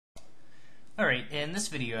Alright, in this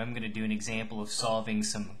video I'm going to do an example of solving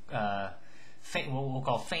some what we'll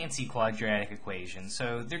call fancy quadratic equations.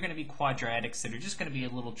 So they're going to be quadratics that are just going to be a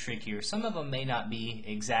little trickier. Some of them may not be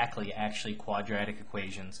exactly actually quadratic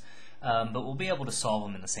equations, but we'll be able to solve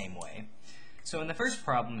them in the same way. So in the first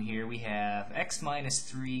problem here we have x minus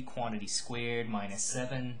 3 quantity squared minus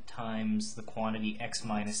 7 times the quantity x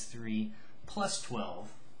minus 3 plus 12.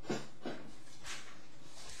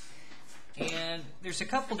 And there's a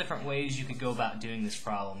couple different ways you could go about doing this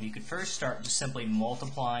problem. You could first start just simply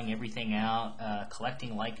multiplying everything out,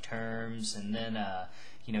 collecting like terms, and then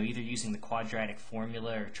either using the quadratic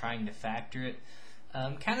formula or trying to factor it.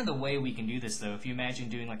 Kind of the way we can do this, though, if you imagine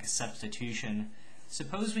doing like a substitution,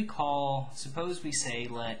 suppose we say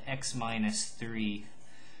let x minus 3,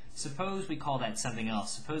 suppose we call that something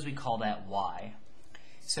else, suppose we call that y.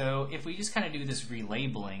 So if we just kind of do this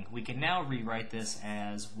relabeling, we can now rewrite this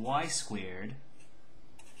as y squared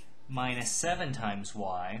minus 7 times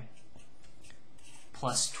y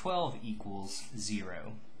plus 12 equals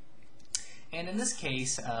 0. And in this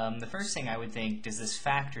case, the first thing I would think, does this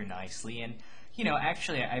factor nicely? And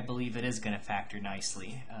actually I believe it is going to factor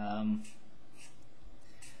nicely.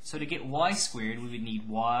 So to get y squared, we would need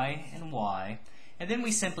y and y. And then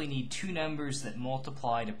we simply need two numbers that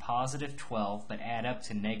multiply to positive 12 but add up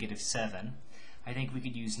to negative 7. I think we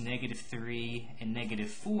could use negative 3 and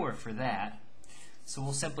negative 4 for that. So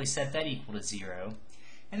we'll simply set that equal to 0.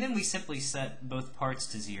 And then we simply set both parts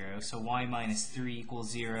to 0. So y minus 3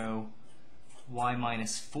 equals 0, y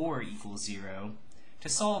minus 4 equals 0. To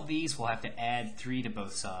solve these, we'll have to add 3 to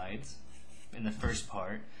both sides in the first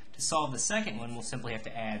part. To solve the second one, we'll simply have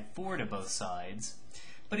to add 4 to both sides.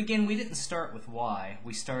 But again, we didn't start with y.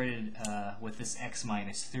 We started with this x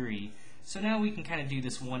minus 3. So now we can kind of do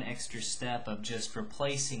this one extra step of just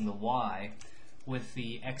replacing the y with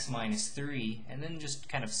the x minus 3 and then just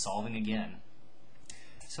kind of solving again.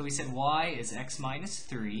 So we said y is x minus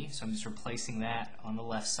 3, so I'm just replacing that on the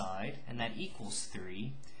left side, and that equals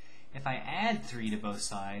 3. If I add 3 to both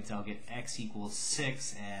sides, I'll get x equals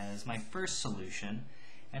 6 as my first solution.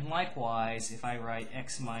 And likewise, if I write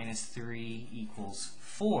x minus 3 equals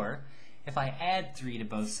 4, if I add 3 to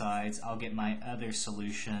both sides, I'll get my other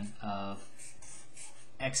solution of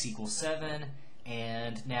x equals 7,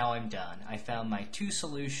 and now I'm done. I found my two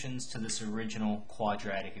solutions to this original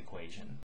quadratic equation.